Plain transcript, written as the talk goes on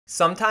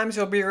Sometimes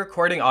you'll be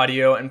recording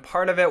audio and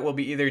part of it will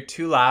be either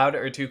too loud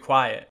or too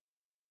quiet.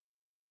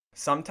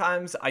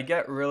 Sometimes I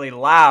get really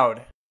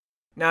loud.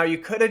 Now you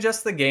could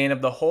adjust the gain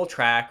of the whole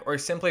track or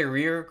simply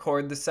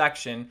re-record the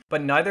section,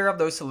 but neither of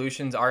those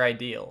solutions are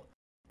ideal.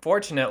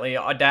 Fortunately,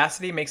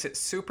 Audacity makes it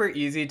super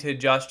easy to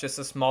adjust just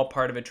a small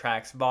part of a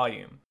track's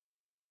volume.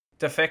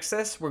 To fix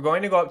this, we're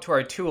going to go up to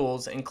our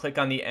tools and click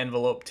on the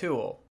envelope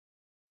tool.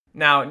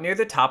 Now, near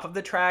the top of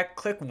the track,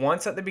 click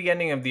once at the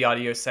beginning of the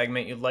audio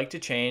segment you'd like to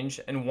change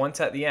and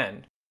once at the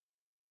end.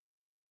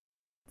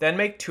 Then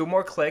make 2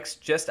 more clicks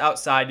just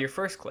outside your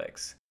first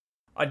clicks.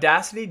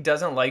 Audacity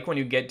doesn't like when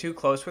you get too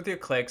close with your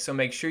clicks, so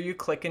make sure you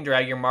click and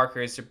drag your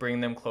markers to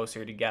bring them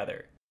closer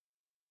together.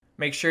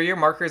 Make sure your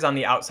markers on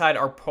the outside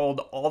are pulled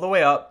all the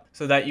way up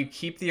so that you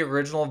keep the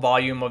original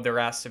volume of the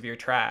rest of your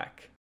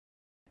track.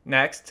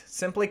 Next,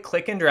 simply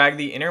click and drag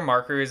the inner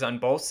markers on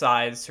both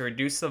sides to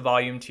reduce the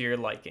volume to your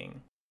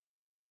liking.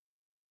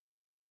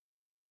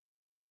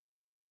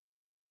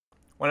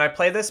 When I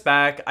play this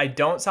back, I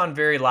don't sound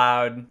very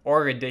loud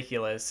or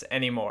ridiculous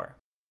anymore.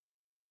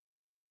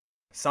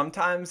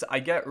 Sometimes I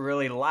get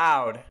really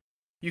loud.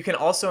 You can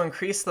also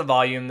increase the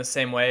volume the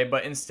same way,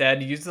 but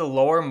instead use the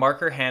lower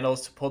marker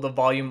handles to pull the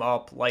volume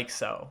up like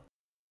so.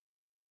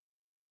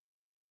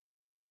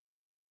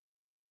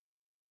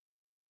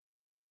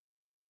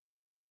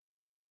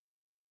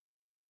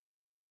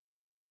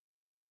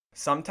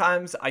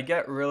 Sometimes I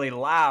get really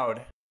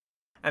loud.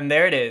 And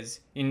there it is.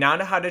 You now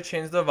know how to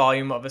change the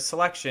volume of a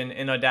selection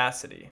in Audacity.